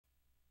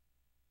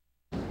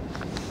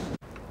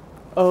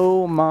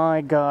Oh my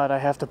God, I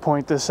have to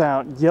point this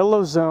out.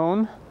 Yellow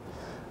zone,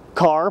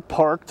 car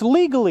parked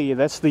legally.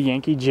 That's the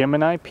Yankee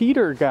Gemini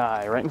Peter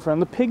guy right in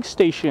front of the pig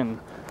station.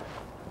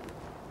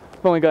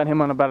 I've only got him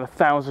on about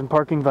 1,000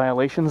 parking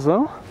violations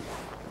though.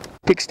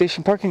 Pig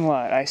station parking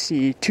lot. I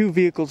see 2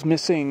 vehicles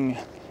missing.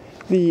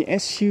 The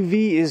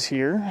SUV is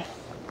here.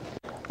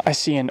 I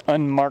see an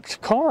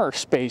unmarked car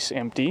space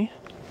empty.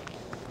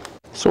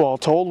 So all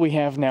told, we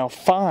have now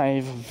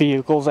 5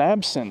 vehicles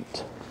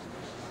absent.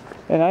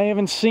 And I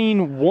haven't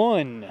seen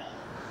one.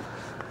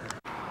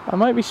 I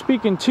might be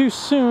speaking too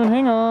soon.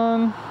 Hang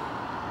on.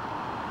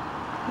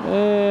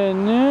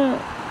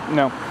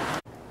 No.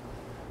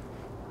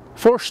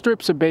 4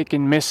 strips of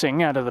bacon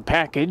missing out of the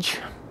package.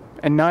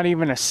 And not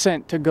even a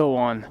cent to go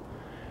on.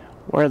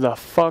 Where the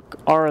fuck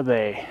are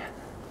they?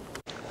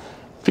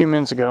 A few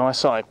minutes ago I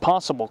saw a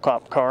possible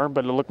cop car,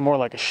 but it looked more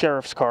like a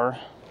sheriff's car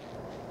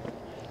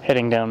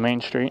heading down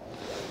Main Street.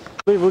 I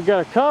believe we got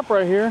a cop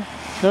right here.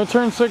 No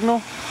turn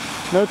signal.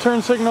 No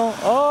turn signal.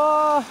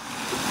 Oh!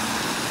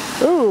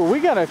 Ooh, we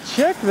gotta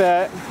check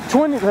that.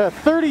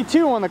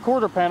 32 on the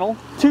quarter panel.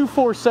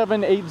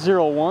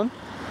 247801.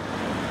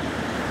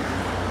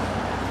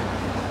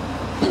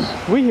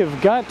 We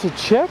have got to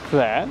check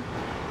that.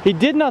 He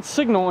did not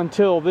signal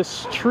until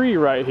this tree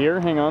right here.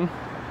 Hang on.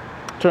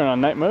 Turn on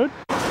night mode.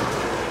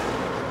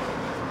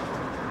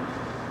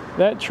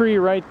 That tree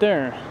right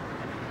there.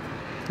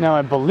 Now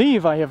I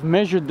believe I have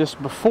measured this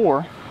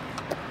before.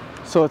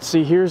 So let's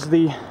see, here's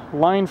the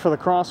line for the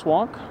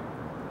crosswalk.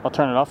 I'll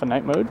turn it off in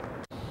night mode.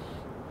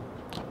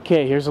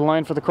 Okay, here's the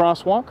line for the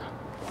crosswalk.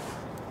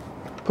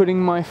 Putting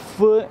my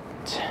foot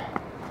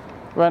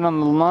right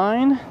on the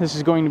line. This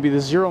is going to be the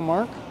 0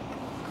 mark.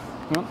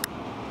 Yep.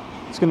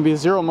 It's going to be a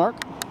 0 mark.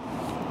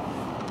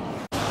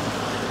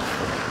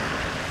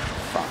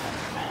 5,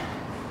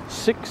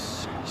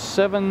 6,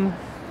 7,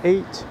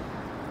 8,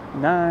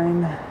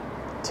 9,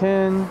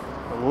 10,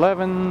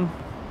 11,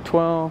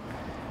 12,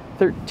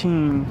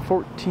 13,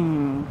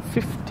 14,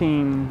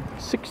 15,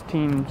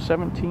 16,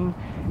 17,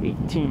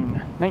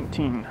 18,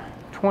 19,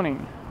 20,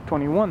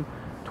 21,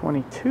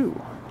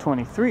 22,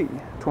 23,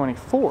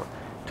 24,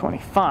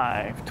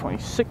 25,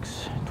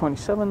 26,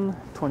 27,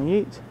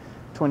 28,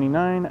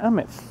 29. I'm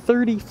at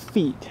 30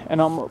 feet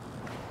and I'm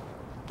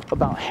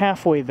about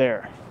halfway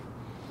there.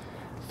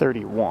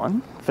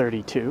 31,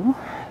 32,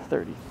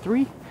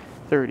 33,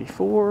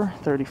 34,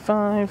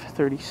 35,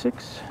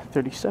 36,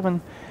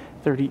 37,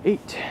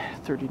 38,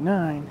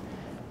 39,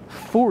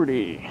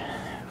 40,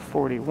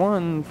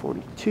 41,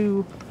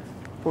 42,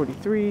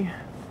 43,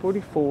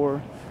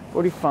 44,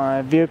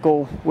 45.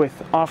 Vehicle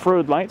with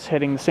off-road lights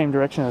heading the same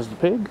direction as the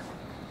pig.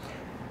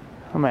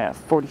 I'm at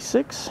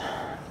 46,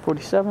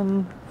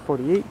 47,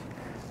 48,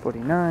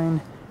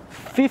 49,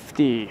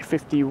 50,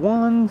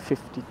 51,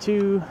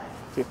 52,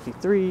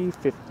 53,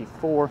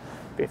 54,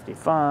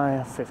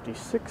 55,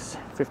 56,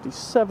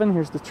 57,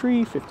 here's the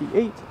tree,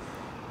 58,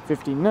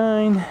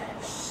 59,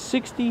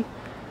 60,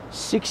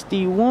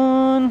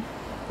 61, I'm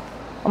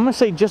going to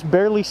say just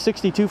barely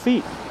 62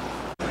 feet.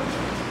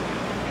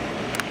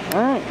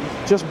 Alright,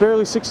 just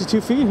barely 62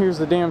 feet, here's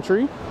the damn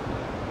tree.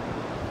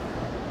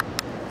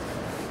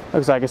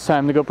 Looks like it's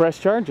time to go press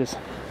charges.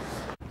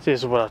 See,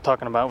 this is what I'm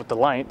talking about with the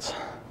lights.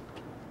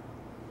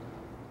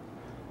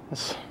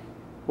 That's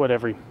what,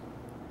 every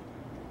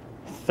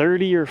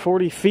 30 or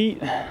 40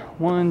 feet.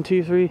 1,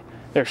 2, 3.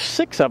 There's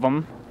 6 of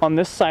them on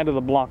this side of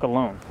the block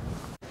alone.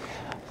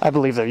 I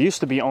believe there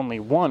used to be only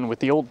 1 with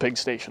the old pig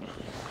station.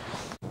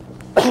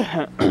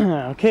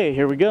 Okay,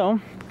 here we go.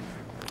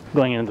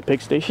 Going into the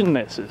pig station.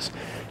 This is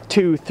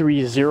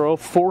 230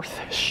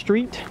 4th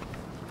Street.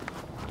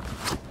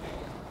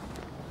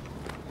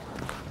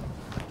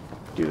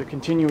 Do the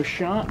continuous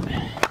shot.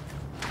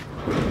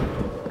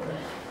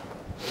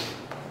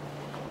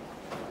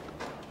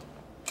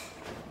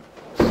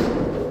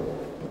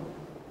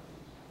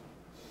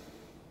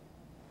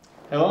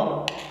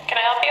 Hello? Can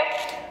I help you?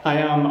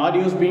 Hi,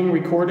 audio is being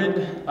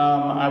recorded.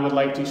 I would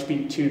like to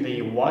speak to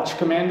the watch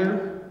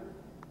commander.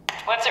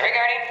 What's it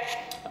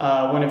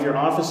regarding? One of your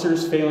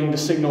officers failing to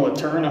signal a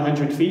turn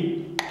 100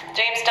 feet.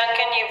 James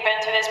Duncan, you've been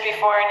through this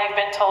before and you've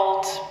been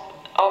told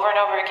over and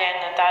over again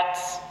that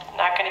that's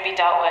not going to be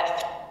dealt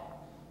with.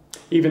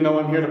 Even though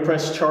I'm here to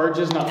press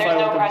charges, not file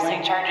a complaint? There's no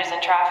pressing charges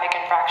in traffic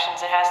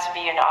infractions. It has to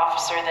be an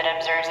officer that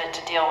observes it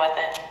to deal with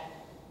it.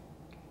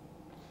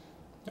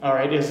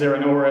 Alright, is there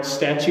a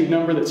statute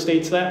number that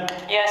states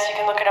that? Yes, you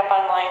can look it up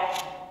online.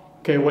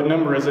 Okay, what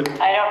number is it?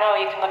 I don't know,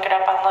 you can look it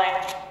up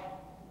online.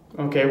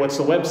 Okay, what's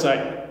the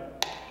website?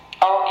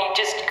 Oh, you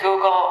just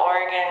Google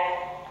Oregon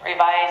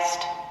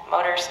Revised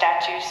Motor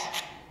Statutes.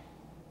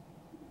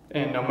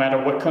 And no matter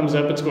what comes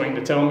up, it's going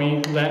to tell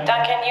me that?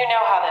 Duncan, you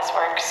know how this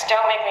works.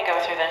 Don't make me go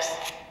through this.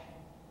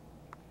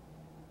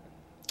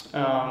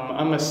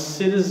 I'm a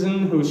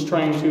citizen who's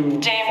trying to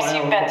James,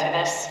 you've been through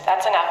this.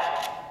 That's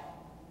enough.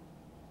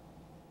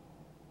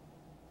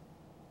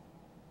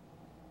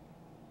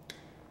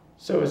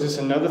 So is this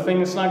another thing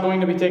that's not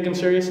going to be taken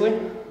seriously?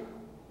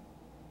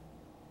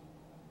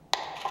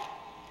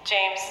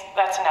 James,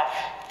 that's enough.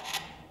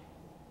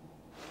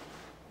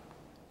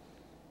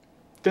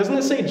 Doesn't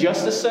it say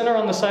Justice Center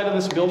on the side of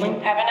this building?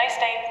 Have a nice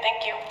day.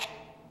 Thank you.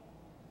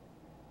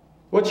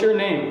 What's your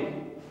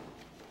name?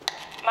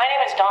 My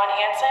name is Dawn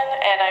Hanson,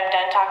 and I'm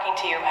done talking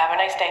to you. Have a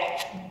nice day.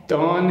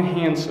 Dawn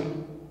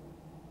Hanson.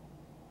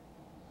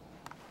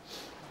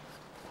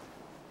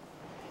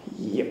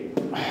 Yep.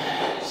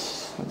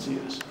 Let's see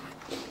this.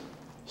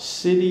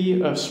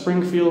 City of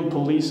Springfield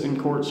Police and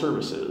Court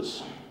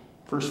Services.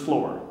 First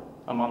floor.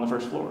 I'm on the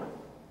first floor.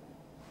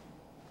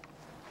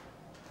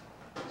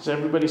 Does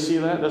everybody see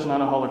that? That's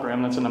not a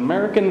hologram. That's an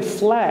American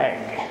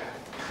flag.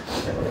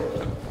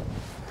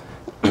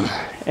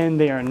 And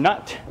they are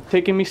not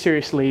taking me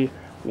seriously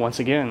once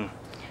again.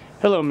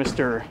 Hello,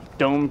 Mr.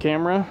 Dome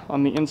Camera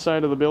on the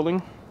inside of the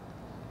building.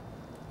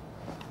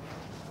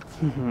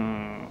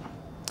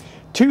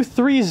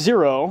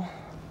 230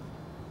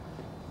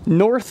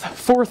 North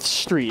 4th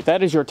Street.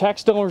 That is your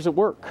tax dollars at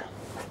work.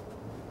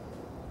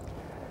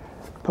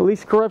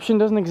 Police corruption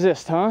doesn't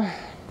exist, huh?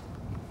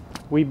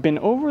 We've been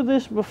over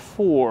this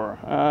before.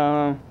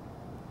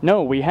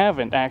 No, we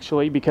haven't,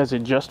 actually, because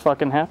it just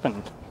fucking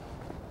happened.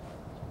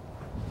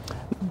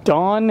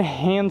 Dawn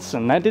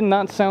Hanson. That did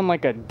not sound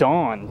like a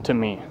Dawn to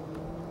me.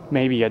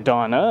 Maybe a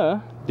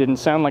Donna. Didn't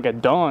sound like a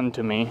Dawn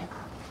to me.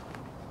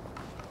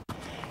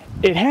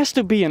 It has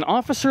to be an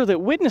officer that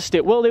witnessed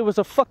it. Well, it was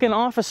a fucking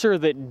officer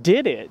that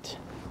did it.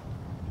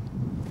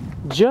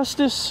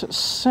 Justice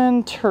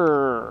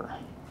Center.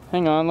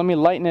 Hang on, let me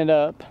lighten it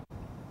up.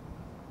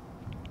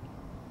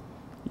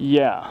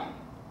 Yeah,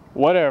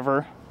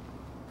 whatever.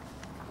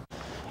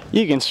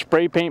 You can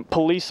spray paint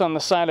police on the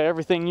side of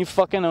everything you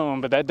fucking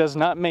own, but that does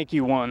not make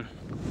you one.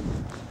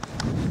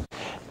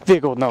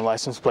 Vehicle with no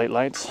license plate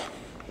lights.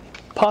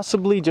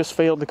 Possibly just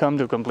failed to come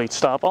to a complete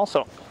stop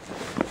also.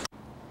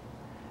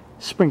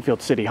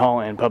 Springfield City Hall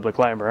and Public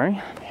Library,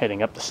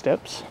 heading up the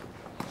steps.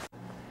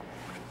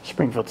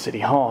 Springfield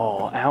City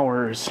Hall,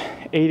 hours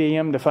 8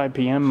 a.m. to 5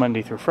 p.m.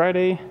 Monday through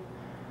Friday.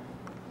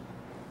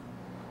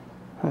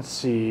 Let's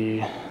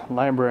see,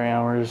 library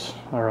hours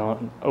are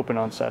open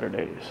on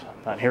Saturdays.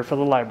 I'm not here for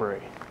the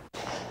library.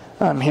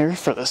 I'm here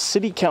for the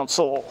City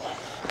Council.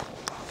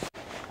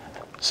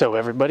 So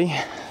everybody,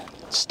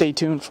 stay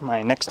tuned for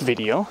my next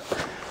video.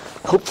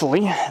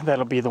 Hopefully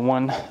that'll be the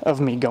one of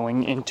me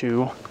going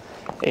into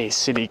a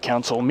City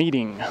Council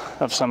meeting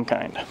of some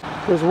kind.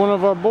 There's one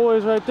of our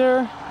boys right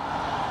there.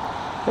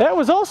 That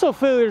was also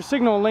failure to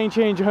signal a lane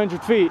change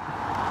 100 feet.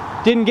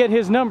 Didn't get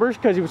his numbers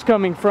because he was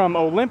coming from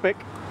Olympic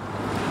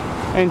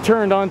and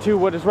turned onto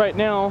what is right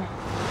now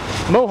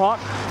Mohawk.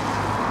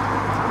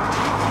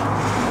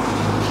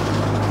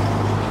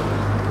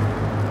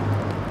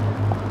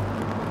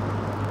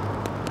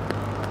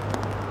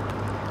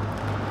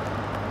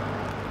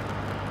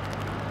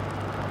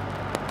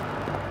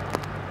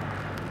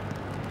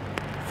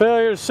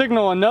 Failure to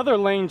signal another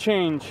lane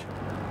change.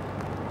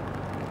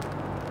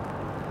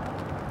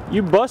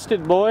 You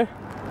busted, boy.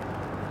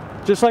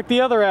 Just like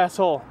the other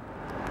asshole.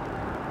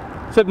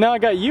 Except now I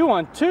got you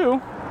on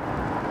two.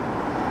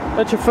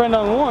 That's your friend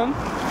on one.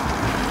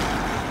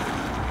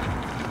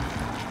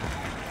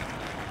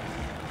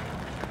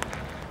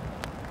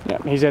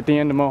 Yep, he's at the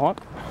end of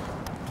Mohawk.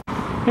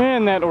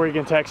 And that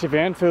Oregon taxi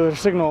van failed to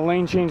signal a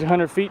lane change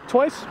 100 feet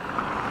twice.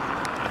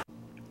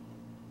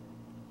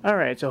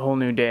 Alright, it's a whole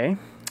new day.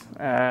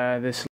 This